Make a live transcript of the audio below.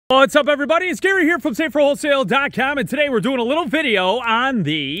What's up, everybody? It's Gary here from SaferWholesale.com, and today we're doing a little video on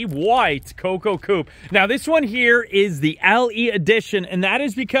the white Coco Coupe. Now, this one here is the LE edition, and that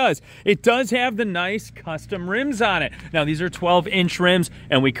is because it does have the nice custom rims on it. Now, these are 12-inch rims,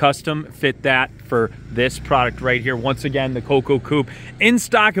 and we custom fit that for this product right here. Once again, the Coco Coupe in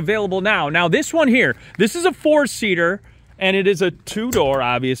stock, available now. Now, this one here, this is a 4-seater, and it is a 2-door,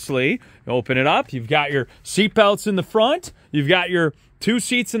 obviously. Open it up. You've got your seat belts in the front. You've got your 2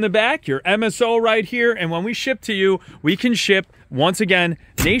 seats in the back, your MSO right here, and when we ship to you, we can ship, once again,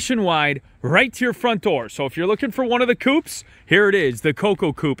 nationwide, right to your front door. So if you're looking for one of the coupes, here it is, the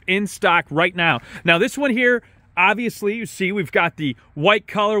Coco Coupe in stock right now. Now, this one here, obviously, you see we've got the white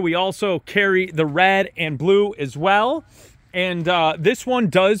color. We also carry the red and blue as well. And this one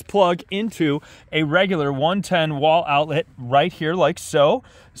does plug into a regular 110 wall outlet right here, like so.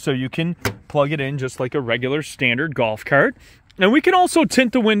 So you can plug it in just like a regular standard golf cart. And we can also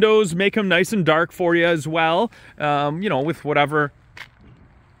tint the windows, make them nice and dark for you as well, you know, with whatever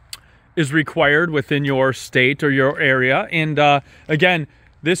is required within your state or your area. And again,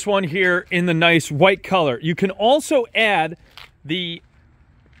 this one here in the nice white color. You can also add the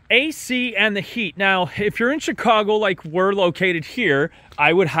AC and the heat. Now, if you're in Chicago like we're located here,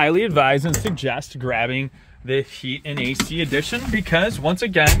 I would highly advise and suggest grabbing the heat and AC edition, because once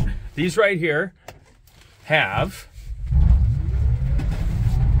again, these right here have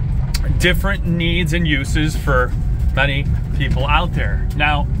different needs and uses for many people out there.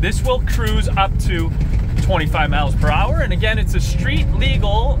 Now, this will cruise up to 25 miles per hour, and again, it's a street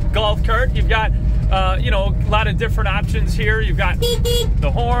legal golf cart. You've got you know, a lot of different options here. You've got the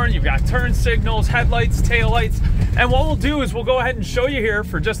horn, you've got turn signals, headlights, taillights, and what we'll do is we'll go ahead and show you here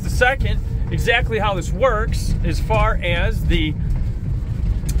for just a second exactly how this works as far as the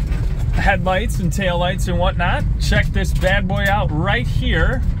headlights and taillights and whatnot. Check this bad boy out right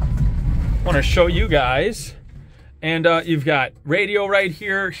here. I want to show you guys, and you've got radio right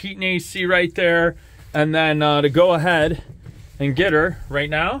here, heat and AC right there, and then to go ahead and get her right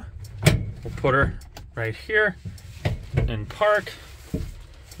now, we'll put her right here in park.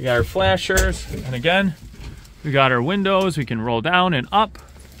 We got our flashers, and again, we got our windows. We can roll down and up,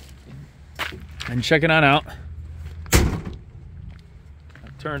 and check it on out.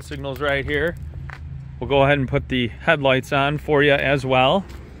 Turn signals right here. We'll go ahead and put the headlights on for you as well.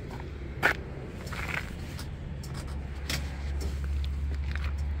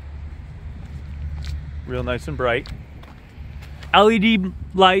 Real nice and bright. LED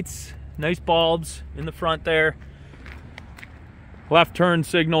lights, nice bulbs in the front there. Left turn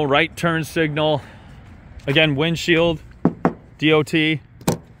signal, right turn signal. Again, windshield, DOT. You've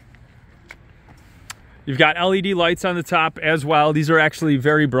got LED lights on the top as well. These are actually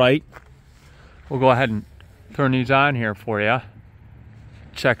very bright. We'll go ahead and turn these on here for you.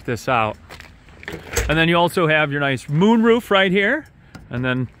 Check this out. And then you also have your nice moonroof right here, and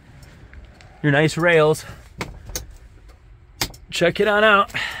then your nice rails. Check it on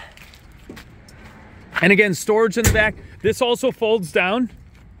out. And again, storage in the back. This also folds down.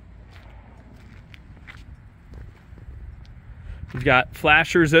 We've got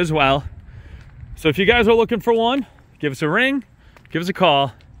flashers as well. So if you guys are looking for one, give us a ring, give us a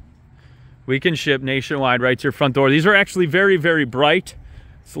call. We can ship nationwide right to your front door. These are actually very, very bright.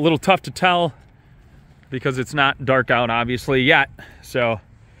 It's a little tough to tell because it's not dark out, obviously, yet. So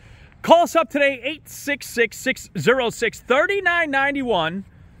call us up today, 866-606-3991,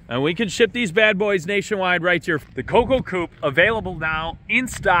 and we can ship these bad boys nationwide right here. The Coco Coupe, available now in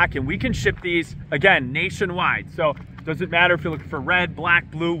stock, and we can ship these, again, nationwide. So it doesn't matter if you're looking for red,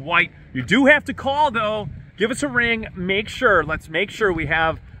 black, blue, white. You do have to call, though. Give us a ring. Let's make sure we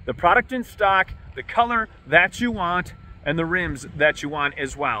have the product in stock, the color that you want, and the rims that you want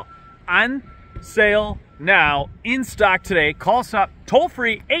as well. On sale now, in stock today. Call us up, toll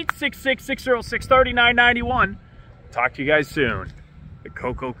free, 866-606-3991. Talk to you guys soon. The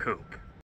Coco Coupe.